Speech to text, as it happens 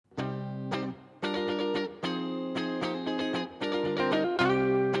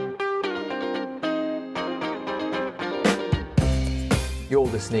You're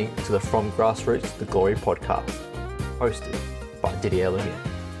listening to the From Grassroots to Glory podcast, hosted by Didier Lumiere,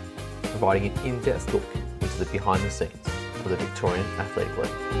 providing an in-depth look into the behind the scenes of the Victorian Athletic League.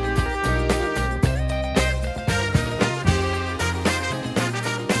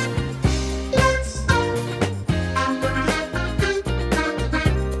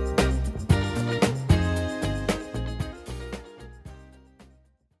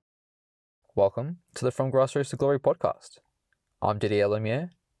 Welcome to the From Grassroots to Glory podcast. I'm Didier Lumiere,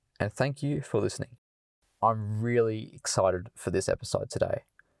 and thank you for listening. I'm really excited for this episode today.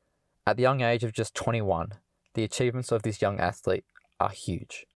 At the young age of just 21, the achievements of this young athlete are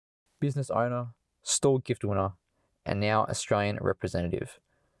huge. Business owner, Stawell Gift winner, and now Australian representative.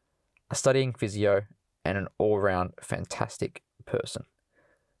 A studying physio and an all-round fantastic person.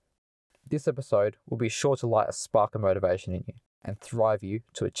 This episode will be sure to light a spark of motivation in you and thrive you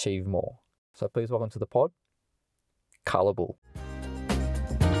to achieve more. So please welcome to the pod, Carla Bull.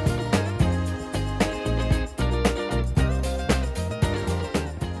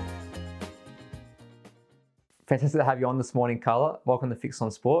 Fantastic to have you on this morning, Carla. Welcome to Fix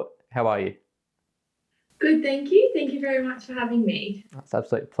on Sport. How are you? Good, thank you. Thank you very much for having me. It's an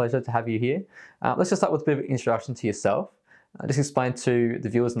absolute pleasure to have you here. Let's just start with a bit of an introduction to yourself. Just explain to the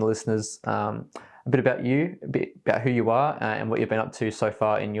viewers and the listeners a bit about you, a bit about who you are and what you've been up to so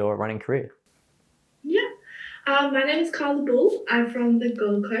far in your running career. Yeah, my name is Carla Bull. I'm from the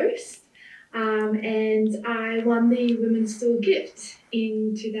Gold Coast and I won the Women's Stawell Gift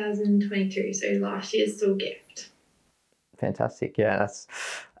in 2022, so last year's Stawell Gift. Fantastic. Yeah,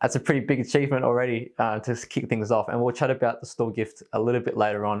 that's a pretty big achievement already to kick things off. And we'll chat about the Stawell Gift a little bit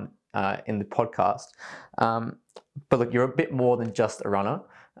later on in the podcast. But look, you're a bit more than just a runner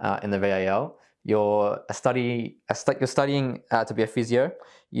in the VAL. You're studying to be a physio.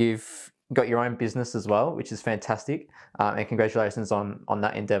 You've got your own business as well, which is fantastic. And congratulations on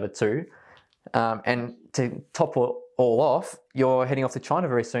that endeavour too. And to top it all off, you're heading off to China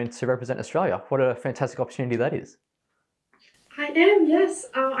very soon to represent Australia. What a fantastic opportunity that is. I am, yes.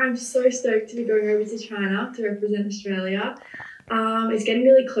 I'm so stoked to be going over to China to represent Australia. It's getting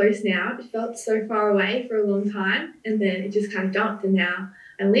really close now. It felt so far away for a long time, and then it just kind of jumped, and now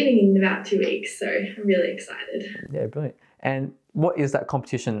I'm leaving in about 2 weeks, so I'm really excited. Yeah, brilliant. And what is that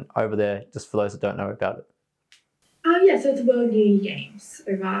competition over there, just for those that don't know about it? So it's World Uni Games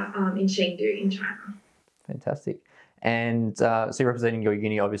over in Chengdu in China. Fantastic. And so you're representing your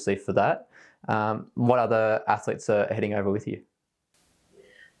uni, obviously, for that. What other athletes are heading over with you?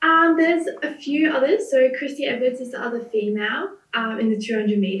 There's a few others. So Christy Edwards is the other female in the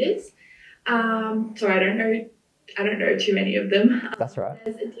 200 meters. Sorry, I don't know too many of them. That's right.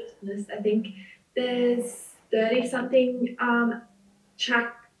 There's a different list. I think there's 30-something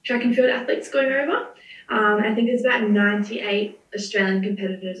track and field athletes going over. I think there's about 98 Australian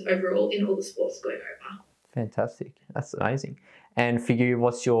competitors overall in all the sports going over. Fantastic. That's amazing. And for you,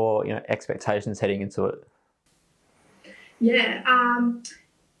 what's your expectations heading into it? Yeah,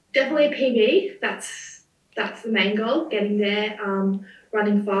 definitely a PB. That's the main goal, getting there,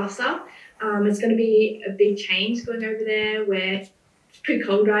 running faster. It's going to be a big change going over there where it's pretty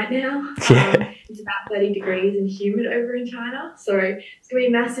cold right now. Yeah. It's about 30 degrees and humid over in China. So it's going to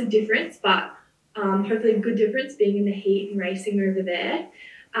be a massive difference, but hopefully a good difference being in the heat and racing over there.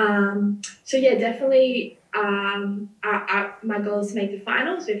 So yeah, definitely my goal is to make the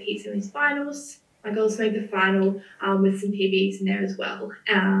finals. We have heats in these finals. My goal is to make the final with some PBs in there as well.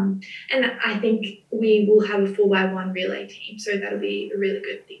 And I think we will have a 4x1 relay team, so that'll be a really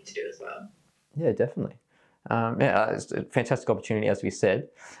good thing to do as well. Yeah, definitely. It's a fantastic opportunity, as we said.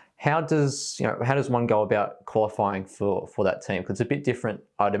 How does one go about qualifying for that team? Because it's a bit different,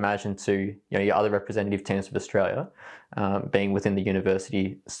 I'd imagine, to your other representative teams of Australia, being within the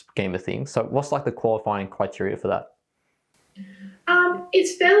university scheme of things. So what's like the qualifying criteria for that?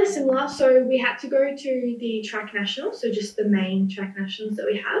 It's fairly similar. So we had to go to the track nationals, so just the main track nationals that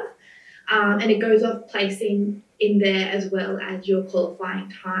we have, and it goes off placing in there as well as your qualifying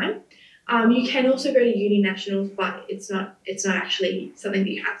time. You can also go to uni nationals, but it's not actually something that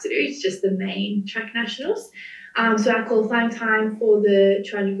you have to do. It's just the main track nationals. So our qualifying time for the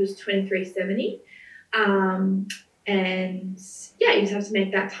 200 was 23:70, and yeah, you just have to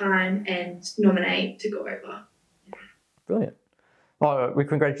make that time and nominate to go over. Brilliant. Well, we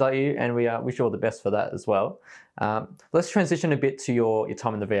congratulate you and we wish you all the best for that as well. Let's transition a bit to your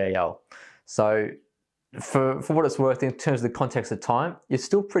time in the VAL. So for what it's worth, in terms of the context of time, you're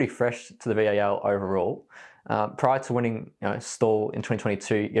still pretty fresh to the VAL overall. Prior to winning Stawell in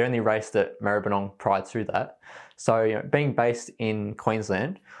 2022, you only raced at Maribyrnong prior to that. So being based in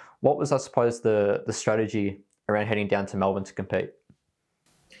Queensland, what was, I suppose, the strategy around heading down to Melbourne to compete?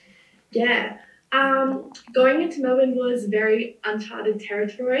 Yeah. Going into Melbourne was very uncharted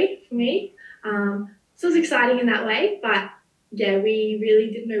territory for me. So it was exciting in that way, but yeah, we really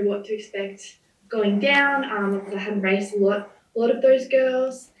didn't know what to expect going down. Because I hadn't raced a lot of those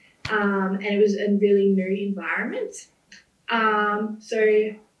girls, and it was a really new environment. So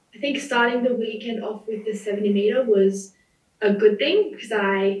I think starting the weekend off with the 70 meter was a good thing because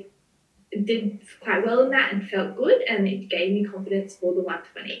I did quite well in that and felt good, and it gave me confidence for the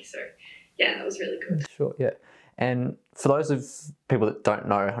 120. So yeah, that was really good. Sure, yeah. And for those of people that don't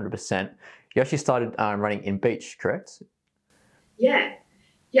know 100%, you actually started running in beach, correct? Yeah.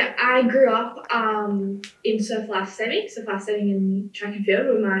 Yeah, I grew up in surf life saving and track and field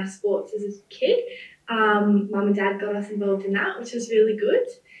were my sports as a kid. Mum and dad got us involved in that, which was really good.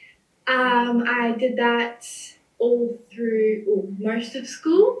 I did that all through most of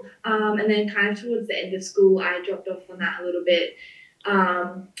school, and then kind of towards the end of school, I dropped off on that a little bit.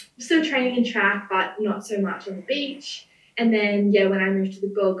 Still training in track, but not so much on the beach. And then, yeah, when I moved to the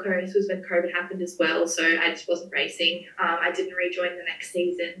Gold Coast was when COVID happened as well, so I just wasn't racing. I didn't rejoin the next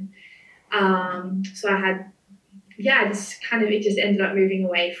season. So I had, yeah, it just ended up moving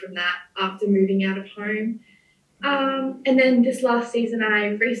away from that after moving out of home. And then this last season, I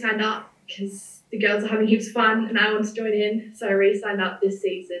re-signed up because the girls are having heaps of fun and I want to join in. So I re-signed up this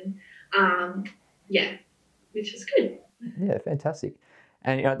season. Yeah, which was good. Yeah, fantastic.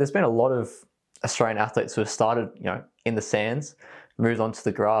 And there's been a lot of Australian athletes who have started, in the sands, moved onto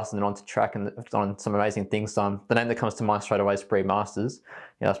the grass and then onto track and done some amazing things. The name that comes to mind straight away is Bree Masters.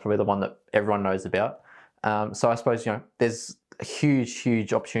 That's probably the one that everyone knows about. So I suppose there's a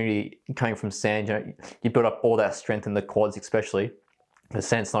huge opportunity coming from sand. You build up all that strength in the quads, especially. The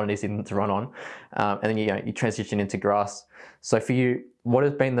sand's not an easy thing to run on, and then you transition into grass. So for you, what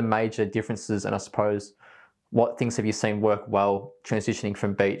has been the major differences, and I suppose what things have you seen work well transitioning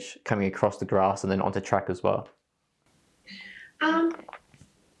from beach, coming across the grass and then onto track as well?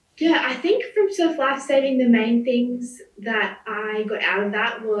 Yeah, I think from surf lifesaving, the main things that I got out of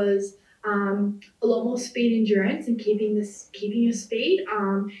that was a lot more speed endurance and keeping your speed.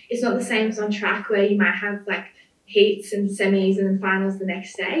 It's not the same as on track where you might have like heats and semis and then finals the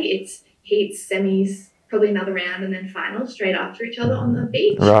next day. It's heats, semis, probably another round, and then finals straight after each other on the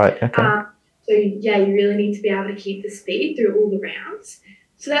beach. Right. Okay. So yeah, you really need to be able to keep the speed through all the rounds.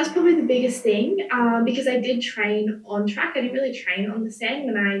 So that's probably the biggest thing because I did train on track. I didn't really train on the sand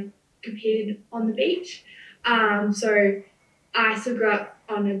when I competed on the beach. So I still grew up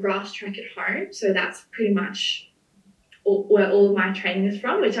on a grass track at home. So that's pretty much where all of my training is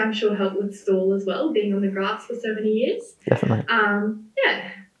from, which I'm sure helped with Stawell as well, being on the grass for so many years. Definitely.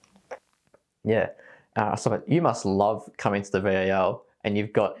 Yeah. Yeah. So you must love coming to the VAL, and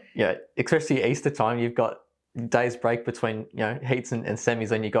you've got, especially Easter time, you've got days break between heats and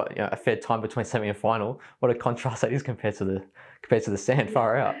semis, and you've got a fair time between semi and final. What a contrast that is compared to the sand.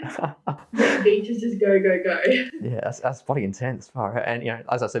 Far out. Yeah, beaches just go. Yeah, that's bloody intense. Far out. And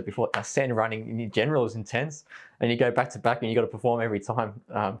as I said before, sand running in general is intense, and you go back to back and you got to perform every time.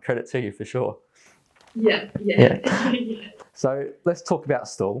 Credit to you for sure. Yeah. So let's talk about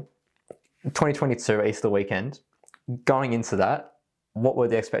Stawell. 2022 Easter weekend. Going into that, what were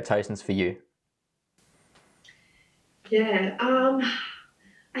the expectations for you? Yeah,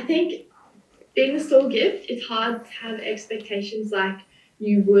 I think being the Stawell Gift, it's hard to have expectations like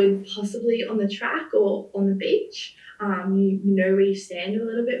you would possibly on the track or on the beach. You know where you stand a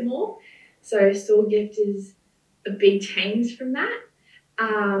little bit more. So Stawell Gift is a big change from that.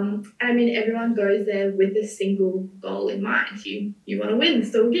 I mean, everyone goes there with a single goal in mind. You want to win the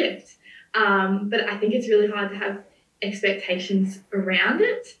Stawell Gift. But I think it's really hard to have expectations around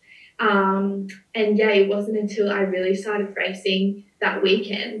it. And yeah, it wasn't until I really started racing that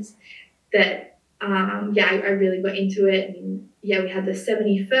weekend that I really got into it. And yeah, we had the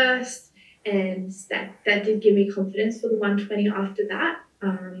 70 first, and that did give me confidence for the 120 after that.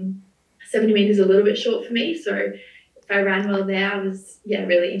 70 meters a little bit short for me, so if I ran well there, I was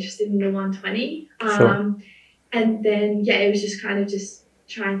really interested in the 120. Sure. And then it was just kind of just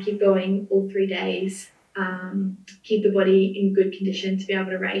try and keep going all 3 days. Keep the body in good condition to be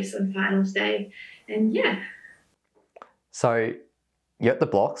able to race on finals day. And So you're at the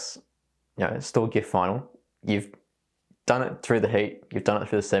blocks, Stawell Gift final. You've done it through the heat, you've done it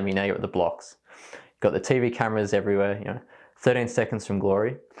through the semi, now you're at the blocks. You've got the TV cameras everywhere, 13 seconds from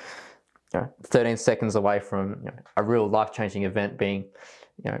glory. 13 seconds away from a real life-changing event being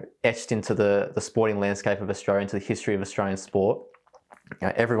etched into the sporting landscape of Australia, into the history of Australian sport.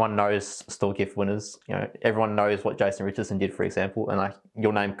 Everyone knows Stawell Gift winners. Everyone knows what Jason Richardson did, for example, and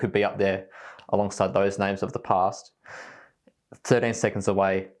your name could be up there alongside those names of the past. 13 seconds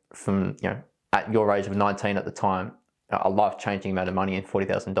away from, at your age of 19 at the time, a life-changing amount of money in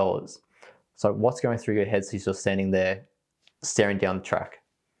 $40,000. So what's going through your head as you're standing there staring down the track?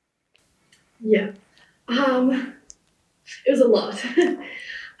 Yeah. It was a lot.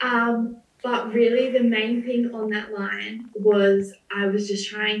 But really the main thing on that line was I was just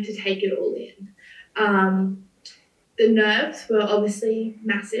trying to take it all in. The nerves were obviously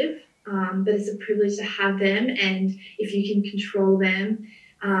massive, but it's a privilege to have them, and if you can control them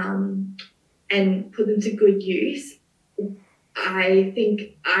and put them to good use, I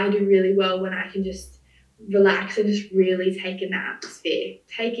think I do really well when I can just relax and just really take in the atmosphere.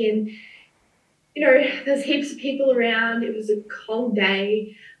 Take in, there's heaps of people around. It was a cold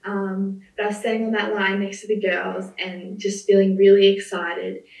day, but I was standing on that line next to the girls and just feeling really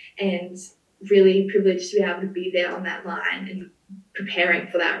excited and really privileged to be able to be there on that line and preparing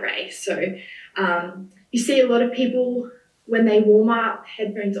for that race. So you see a lot of people when they warm up,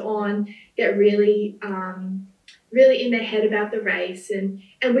 headphones on, get really really in their head about the race, and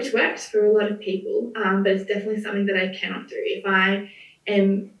which works for a lot of people, but it's definitely something that I cannot do. If I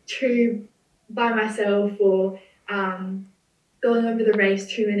am too by myself or going over the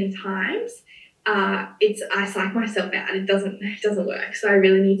race too many times, I psych myself out. It doesn't work. So I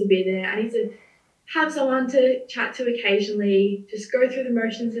really need to be there. I need to have someone to chat to occasionally, just go through the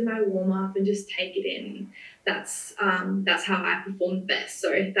motions in my warm up and just take it in. That's how I performed best.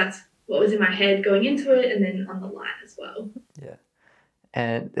 So that's what was in my head going into it, and then on the line as well. Yeah.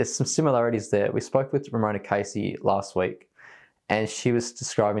 And there's some similarities there. We spoke with Ramona Casey last week, and she was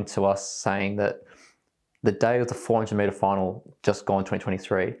describing to us, saying that the day of the 400 metre final, just gone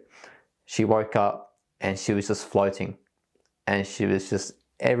 2023, she woke up and she was just floating, and she was just,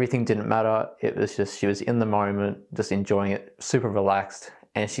 everything didn't matter. It was just, she was in the moment, just enjoying it, super relaxed.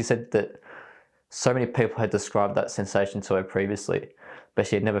 And she said that so many people had described that sensation to her previously, but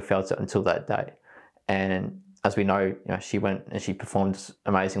she had never felt it until that day. And as we know, she went and she performed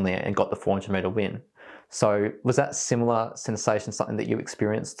amazingly and got the 400 metre win. So was that similar sensation something that you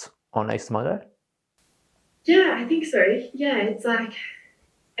experienced on Easter Monday? Yeah, I think so. Yeah, it's like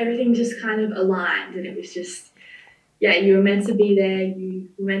everything just kind of aligned, and it was just, you were meant to be there, you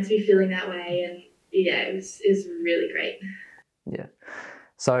were meant to be feeling that way, and it was really great. Yeah.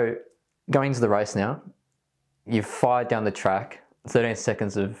 So going into the race now, you've fired down the track, 13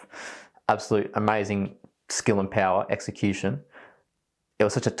 seconds of absolute amazing skill and power, execution. It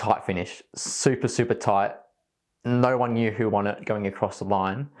was such a tight finish, super, super tight. No one knew who won it going across the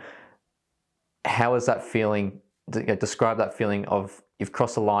line. How is that feeling? Describe that feeling of you've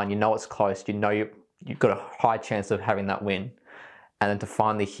crossed the line, you know it's close, you know you've got a high chance of having that win, and then to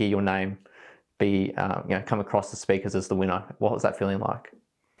finally hear your name be, come across the speakers as the winner. What was that feeling like?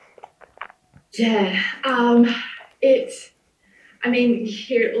 Yeah, you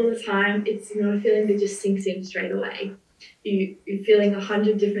hear it all the time. It's not a feeling that just sinks in straight away. You're feeling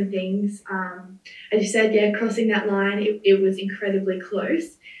 100 different things. As you said, crossing that line, it was incredibly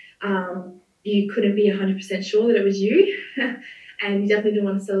close. You couldn't be 100% sure that it was you, and you definitely didn't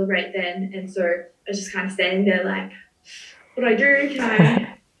want to celebrate then. And so I was just kind of standing there like, what do I do?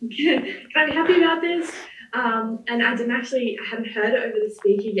 Can I be happy about this? And I hadn't heard it over the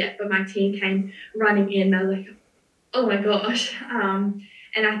speaker yet, but my team came running in. I was like, oh my gosh. And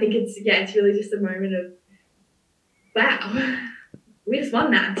I think it's really just a moment of, wow, we just won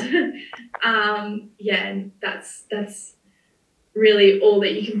that. And that's really all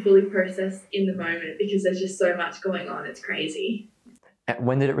that you can fully process in the moment, because there's just so much going on. It's crazy. And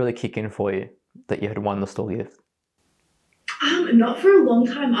when did it really kick in for you that you had won the Stawell Gift? Not for a long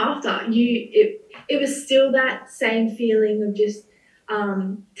time after. It was still that same feeling of just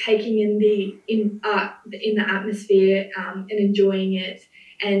taking in the atmosphere and enjoying it,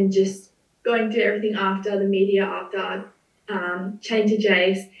 and just going through everything after, the media after, chatting to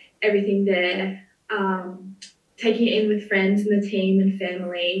Jace, everything there, taking it in with friends and the team and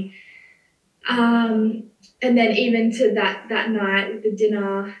family, and then even to that night with the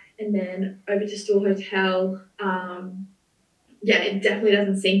dinner, and then over to Stawell Hotel. It definitely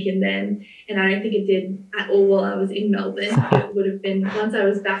doesn't sink in then, and I don't think it did at all while I was in Melbourne. It would have been once I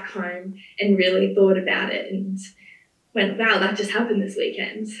was back home and really thought about it and went, wow, that just happened this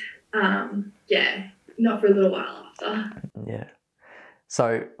weekend. Not for a little while after. Yeah.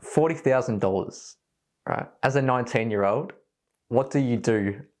 So $40,000, right? As a 19-year-old, what do you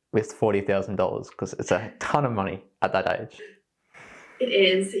do with $40,000? Because it's a ton of money at that age. It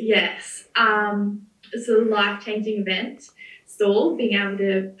is, yes. It's a life-changing event. Stawell, being able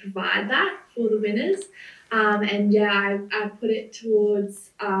to provide that for the winners. I put it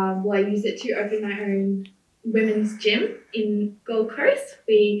towards, I used it to open my own women's gym in Gold Coast.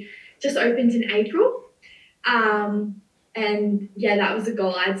 We just opened in April. And yeah, that was a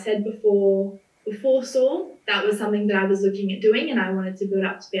goal I'd said before Stawell. That was something that I was looking at doing and I wanted to build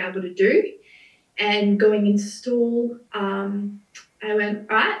up to be able to do. And going into Stawell, I went,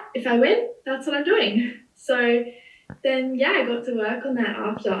 all right, if I win, that's what I'm doing. So then, yeah, I got to work on that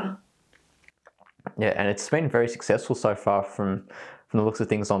after. Yeah, and it's been very successful so far from the looks of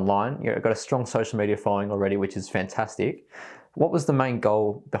things online. You've got a strong social media following already, which is fantastic. What was the main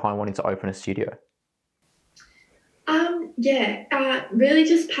goal behind wanting to open a studio? Really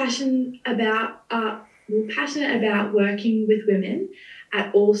just passionate about working with women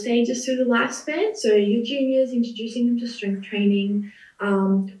at all stages through the lifespan. So your juniors, introducing them to strength training,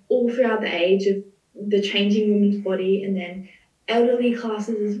 all throughout the age of the changing woman's body, and then elderly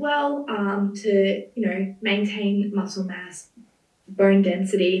classes as well, to maintain muscle mass, bone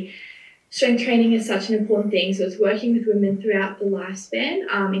density. Strength training is such an important thing, so it's working with women throughout the lifespan,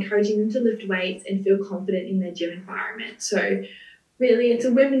 encouraging them to lift weights and feel confident in their gym environment. So really it's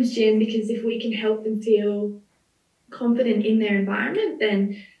a women's gym because if we can help them feel confident in their environment,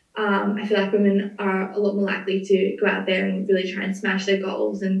 then I feel like women are a lot more likely to go out there and really try and smash their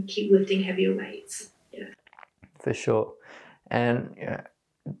goals and keep lifting heavier weights. Yeah, for sure. And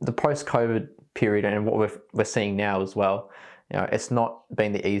the post-COVID period and what we're seeing now as well, it's not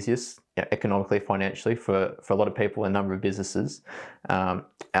been the easiest economically, financially for a lot of people, a number of businesses. And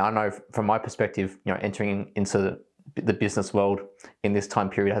I know from my perspective, entering into the business world in this time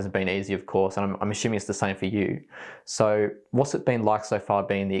period hasn't been easy, of course, and I'm assuming it's the same for you. So what's it been like so far,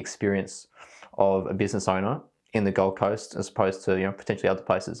 being the experience of a business owner in the Gold Coast as opposed to potentially other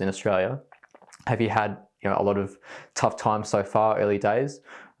places in Australia? Have you had a lot of tough times so far, early days?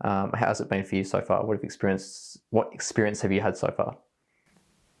 How's it been for you so far? What experience have you had so far?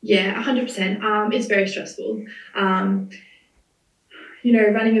 Yeah, 100%. It's very stressful. Running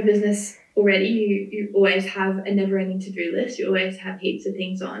a business already, you always have a never-ending to-do list. You always have heaps of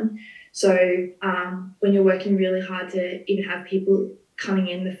things on. So when you're working really hard to even have people coming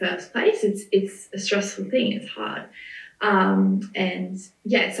in the first place, it's a stressful thing. It's hard. And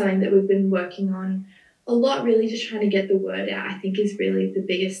yeah, it's something that we've been working on a lot, really just trying to get the word out, I think, is really the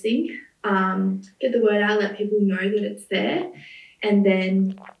biggest thing. Get the word out, let people know that it's there. And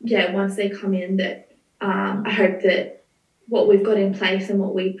then, yeah, once they come in, that I hope that what we've got in place and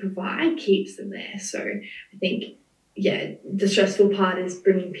what we provide keeps them there. So I think, yeah, the stressful part is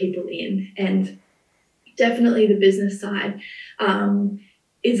bringing people in, and definitely the business side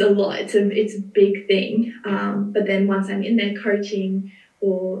is a lot. It's a big thing. But then once I'm in there coaching,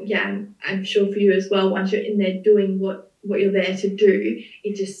 or yeah, I'm sure for you as well, once you're in there doing what you're there to do,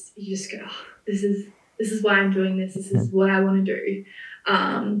 you just go, oh, this is why I'm doing this. This is what I want to do.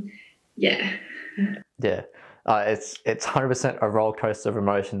 Yeah. Yeah. It's 100% a roller coaster of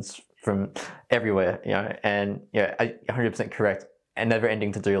emotions from everywhere, and 100% correct. A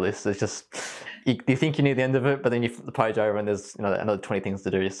never-ending to-do list. It's just you think you need the end of it, but then you flip the page over and there's another 20 things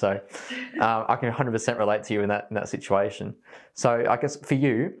to do. So I can 100% relate to you in that situation. So I guess for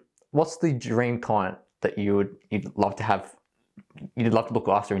you, what's the dream client that you'd love to have? You'd love to look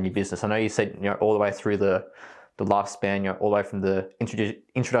after in your business. I know you said all the way through the lifespan, all the way from the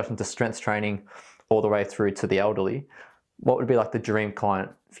introduction to strength training, all the way through to the elderly. What would be like the dream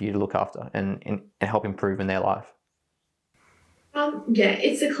client for you to look after and help improve in their life?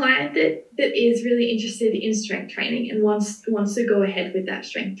 It's a client that is really interested in strength training and wants to go ahead with that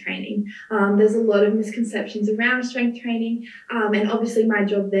strength training. There's a lot of misconceptions around strength training, and obviously my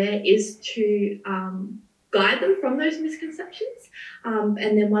job there is to guide them from those misconceptions. And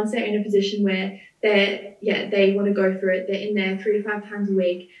then once they're in a position where they want to go for it, they're in there 3 to 5 times a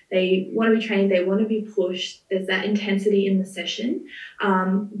week, they want to be trained, they want to be pushed, there's that intensity in the session.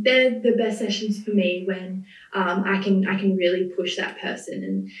 They're the best sessions for me when I can really push that person.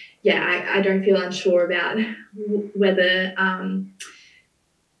 And yeah, I don't feel unsure about whether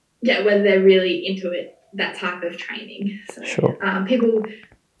they're really into it, that type of training. So sure.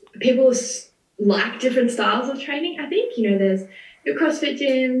 People like different styles of training, I think. There's your CrossFit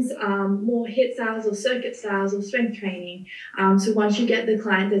gyms, more HIIT styles or circuit styles or strength training. So once you get the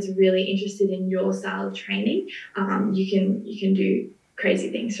client that's really interested in your style of training, you can do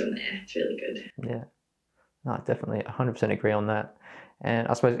crazy things from there. It's really good. Yeah, no, definitely 100% agree on that. And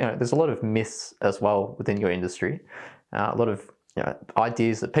I suppose there's a lot of myths as well within your industry, a lot of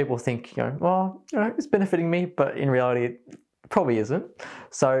ideas that people think it's benefiting me, but in reality it probably isn't.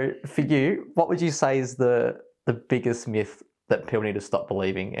 So for you, what would you say is the biggest myth that people need to stop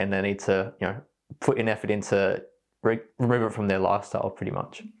believing, and they need to put in effort into remove it from their lifestyle, pretty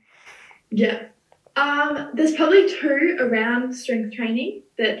much? Yeah. There's probably two around strength training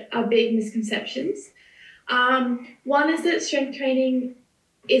that are big misconceptions. One is that strength training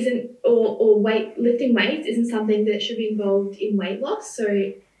isn't, or lifting weights isn't something that should be involved in weight loss.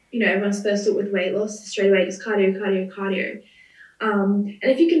 So, everyone's first thought with weight loss straight away just cardio, cardio, cardio. And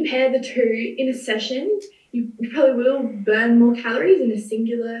if you compare the two in a session, you probably will burn more calories in a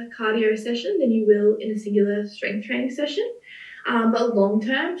singular cardio session than you will in a singular strength training session. But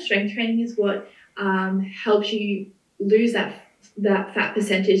long-term, strength training is what helps you lose that fat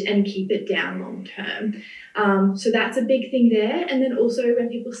percentage and keep it down long-term. So that's a big thing there. And then also when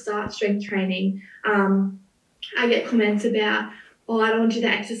people start strength training, I get comments about, I don't want you to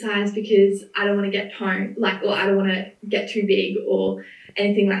exercise because I don't want to get toned, or I don't want to get too big or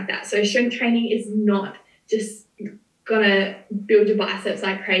anything like that. So strength training is not just gonna build your biceps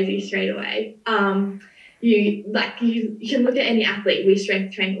like crazy straight away. You can look at any athlete. We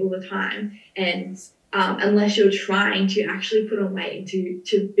strength train all the time, and unless you're trying to actually put on weight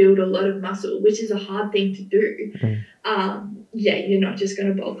to build a lot of muscle, which is a hard thing to do, you're not just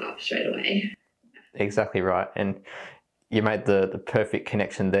going to bulk up straight away. Exactly right. And you made the perfect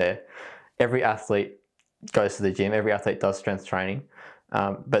connection there. Every athlete goes to the gym. Every athlete does strength training.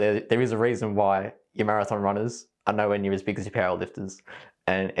 But there is a reason why your marathon runners are nowhere near as big as your powerlifters.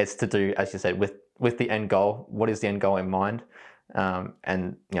 And it's to do, as you said, with the end goal. What is the end goal in mind?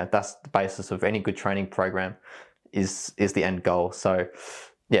 And that's the basis of any good training program is the end goal. So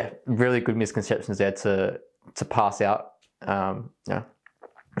yeah, really good misconceptions there to pass out.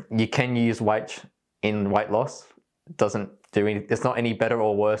 You can use weight in weight loss. It's not any better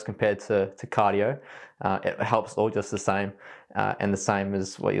or worse compared to cardio. It helps all just the same, and the same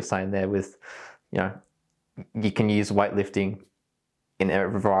as what you're saying there with, you can use weightlifting in a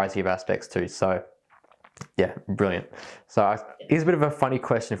variety of aspects too. So yeah, brilliant. So here's a bit of a funny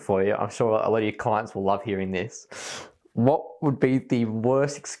question for you. I'm sure a lot of your clients will love hearing this. What would be the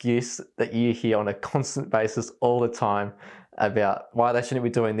worst excuse that you hear on a constant basis all the time about why they shouldn't be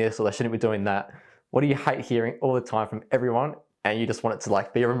doing this or they shouldn't be doing that? What do you hate hearing all the time from everyone and you just want it to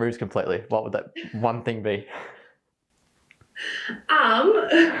be removed completely? What would that one thing be?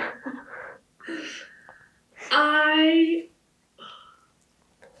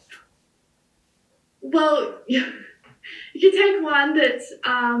 Well, you can take one that's,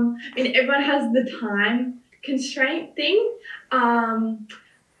 everyone has the time constraint thing,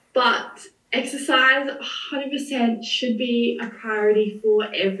 but exercise 100% should be a priority for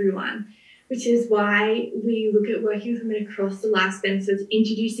everyone, which is why we look at working with women across the lifespan. So it's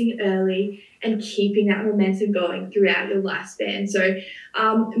introducing it early and keeping that momentum going throughout your lifespan. So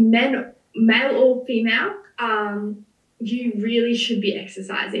men, male or female, you really should be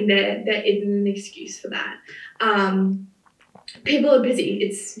exercising. There isn't an excuse for that. People are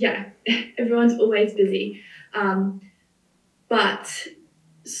busy. Everyone's always busy. But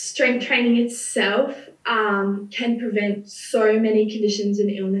strength training itself can prevent so many conditions and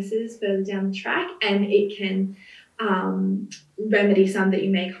illnesses further down the track, and it can remedy some that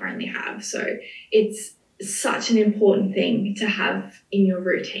you may currently have. So it's such an important thing to have in your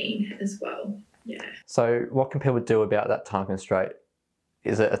routine as well. Yeah. So what can people do about that time constraint?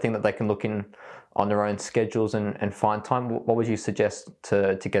 Is it a thing that they can look in on their own schedules and find time? What would you suggest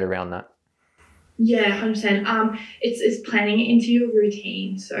to get around that? Yeah, 100%. It's planning it into your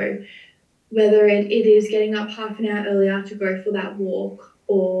routine. So whether it is getting up half an hour earlier to go for that walk,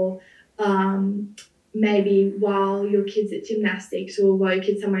 or maybe while your kid's at gymnastics, or while your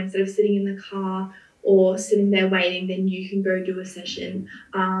kid's somewhere, instead of sitting in the car or sitting there waiting, then you can go do a session.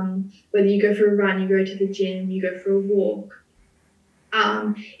 Whether you go for a run, you go to the gym, you go for a walk.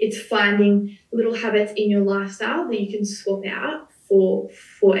 It's finding little habits in your lifestyle that you can swap out for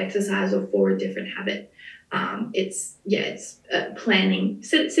exercise or for a different habit. It's planning.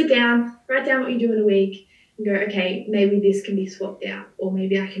 Sit down, write down what you do in a week, and go, okay, maybe this can be swapped out, or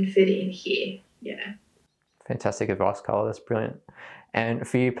maybe I can fit it in here. Yeah. Fantastic advice, Carla. That's brilliant. And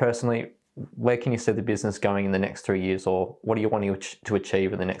for you personally, where can you see the business going in the next 3 years, or what are you wanting to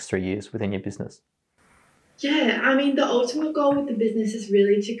achieve in the next 3 years within your business? Yeah, the ultimate goal with the business is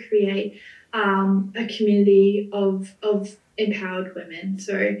really to create a community of empowered women.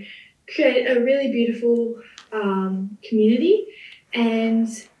 So create a really beautiful community. And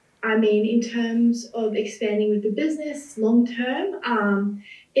in terms of expanding with the business long term,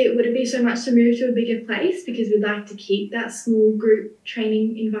 it wouldn't be so much to move to a bigger place, because we'd like to keep that small group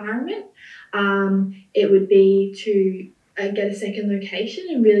training environment. It would be to get a second location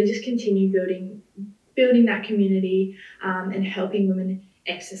and really just continue building that community and helping women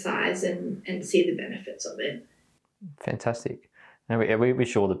exercise and see the benefits of it. Fantastic. And we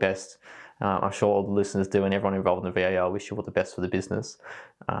wish you all the best I'm sure all the listeners do, and everyone involved in the VAR wish you all the best for the business,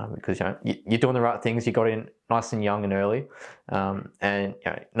 because you're doing the right things. You got in nice and young and early, and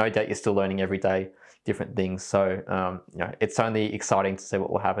no doubt you're still learning every day different things. So it's only exciting to see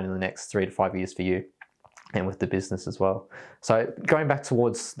what will happen in the next 3 to 5 years for you, and with the business as well. So going back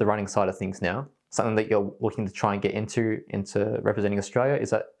towards the running side of things now, something that you're looking to try and get into representing Australia,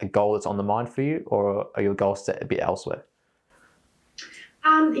 is that a goal that's on the mind for you, or are your goals set a bit elsewhere?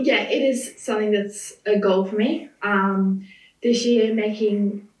 Yeah, it is something that's a goal for me. This year,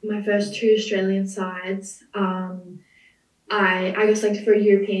 making my first 2 Australian sides, I got selected for a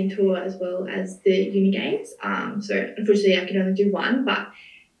European tour as well as the Uni Games. So unfortunately, I can only do one,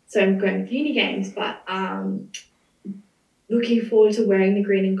 so I'm going with the Uni Games. But looking forward to wearing the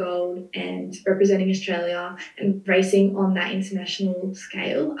green and gold and representing Australia and racing on that international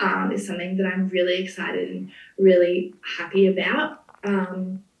scale is something that I'm really excited and really happy about.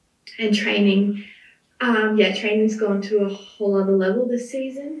 And training, training's gone to a whole other level this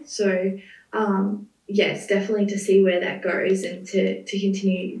season. So, it's definitely to see where that goes and to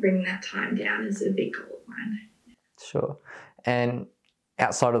continue bringing that time down is a big goal of mine. Sure. And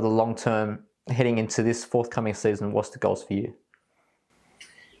outside of the long term, heading into this forthcoming season, what's the goals for you?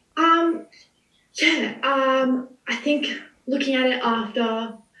 I think looking at it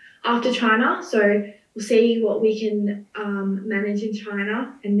after China, so we'll see what we can manage in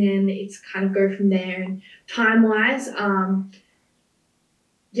China, and then it's kind of go from there. And time-wise,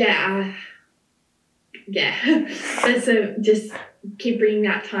 so just keep bringing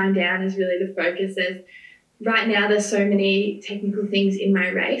that time down is really the focus. Right now there's so many technical things in my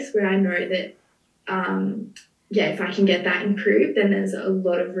race where I know that if I can get that improved, then there's a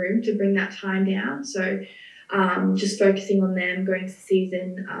lot of room to bring that time down. So just focusing on them, going to the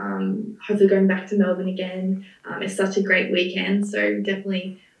season, hopefully going back to Melbourne again. It's such a great weekend, so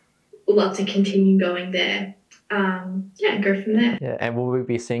definitely love to continue going there. Go from there. Yeah, and will we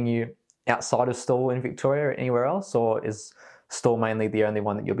be seeing you outside of Stawell in Victoria or anywhere else, or is Stawell mainly the only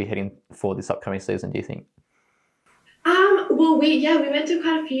one that you'll be heading for this upcoming season, do you think? We went to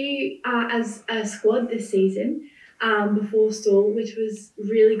quite a few as a squad this season before Stawell, which was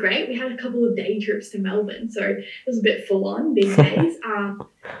really great. We had a couple of day trips to Melbourne, so it was a bit full on these days.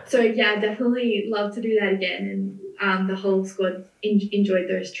 Definitely love to do that again, and the whole squad enjoyed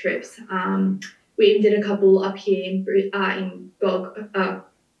those trips. We even did a couple up here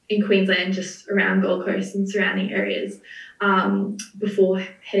in Queensland, just around Gold Coast and surrounding areas before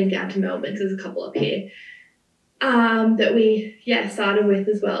heading down to Melbourne. So there's a couple up here that we started with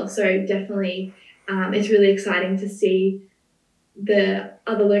as well. So definitely it's really exciting to see the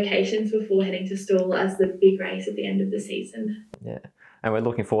other locations before heading to Stawell as the big race at the end of the season. Yeah, and we're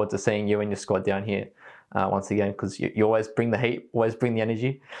looking forward to seeing you and your squad down here once again, because you always bring the heat, always bring the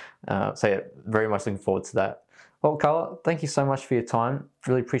energy. Very much looking forward to that. Well, Carla, thank you so much for your time.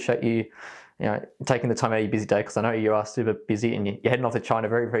 Really appreciate you taking the time out of your busy day, because I know you are super busy and you're heading off to China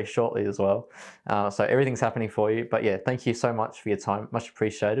very, very shortly as well. So everything's happening for you. But thank you so much for your time. Much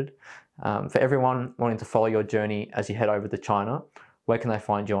appreciated. For everyone wanting to follow your journey as you head over to China, where can they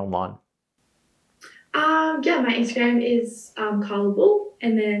find you online? My Instagram is Carla Bull,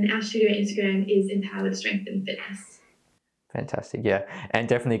 and then our studio Instagram is Empowered Strength and Fitness. Fantastic, and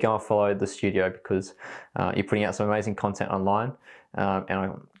definitely go and follow the studio, because you're putting out some amazing content online, and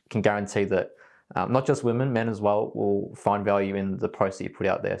I can guarantee that not just women, men as well, will find value in the posts that you put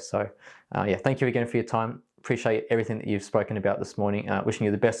out there. So thank you again for your time. Appreciate everything that you've spoken about this morning. Wishing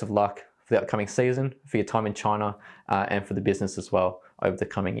you the best of luck for the upcoming season, for your time in China, and for the business as well over the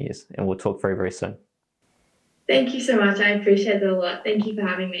coming years. And we'll talk very, very soon. Thank you so much. I appreciate it a lot. Thank you for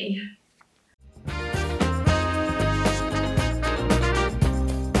having me.